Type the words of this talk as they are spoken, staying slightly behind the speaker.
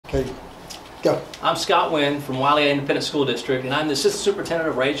Okay, go. I'm Scott Wynn from Wylie Independent School District, and I'm the Assistant Superintendent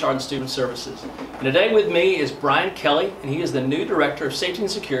of HR and Student Services. And today with me is Brian Kelly, and he is the new Director of Safety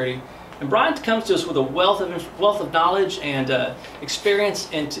and Security. And Brian comes to us with a wealth of knowledge and experience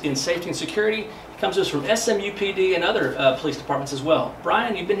in safety and security. He comes to us from SMU PD and other police departments as well.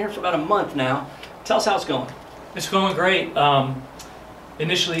 Brian, you've been here for about a month now. Tell us how it's going. It's going great.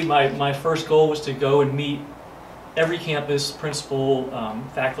 Initially, my first goal was to go and meet every campus, principal,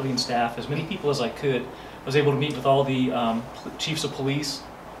 faculty and staff, as many people as I could. I was able to meet with all the chiefs of police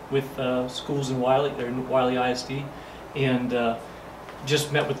with schools in Wylie, or Wylie ISD, and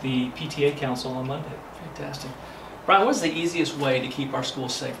just met with the PTA council on Monday. Fantastic. Brian, what is the easiest way to keep our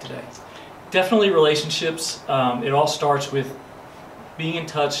schools safe today? Definitely relationships. It all starts with being in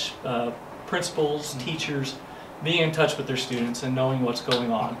touch, principals, teachers, being in touch with their students and knowing what's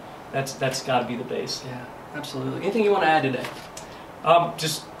going on. That's got to be the base. Yeah, absolutely. Anything you want to add today?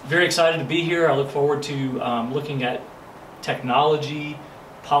 Just very excited to be here. I look forward to looking at technology,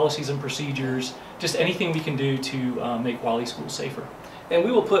 policies and procedures, just anything we can do to make Wylie schools safer. And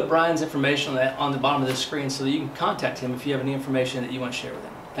we will put Brian's information on the bottom of this screen so that you can contact him if you have any information that you want to share with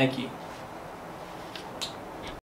him. Thank you.